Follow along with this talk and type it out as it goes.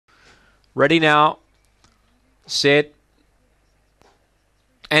Ready now. Set.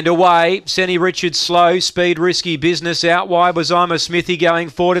 And away, Senny Richards slow, speed, risky business. Out wide was I'm a Smithy going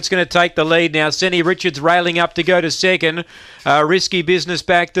forward. It's going to take the lead now. Senny Richards railing up to go to second. Risky business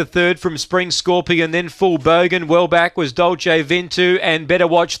back to third from Spring Scorpion, then Full Bogan. Well back was Dolce Ventu, and better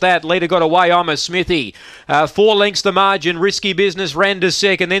watch that. Leader got away, I'm a Smithy. 4 lengths the margin. Risky business ran to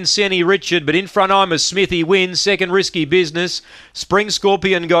second, then Senny Richard, but in front I'm a Smithy wins. Second Risky business. Spring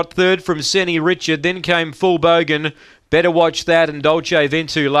Scorpion got third from Senny Richard, then came Full Bogan. Better watch that, and Dolce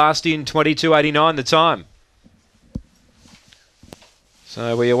Ventu last in 22.89 the time.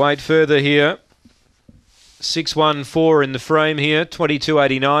 So we await further here. 614 in the frame here,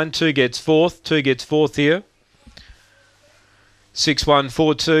 22.89. 2 gets fourth. 2 gets fourth here.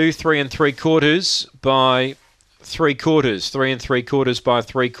 6142, 3 3/4 by 3/4. 3 3/4 by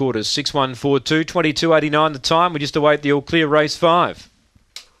 3/4. 6142, 22.89 the time. We just await the all clear race 5.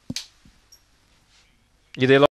 You there?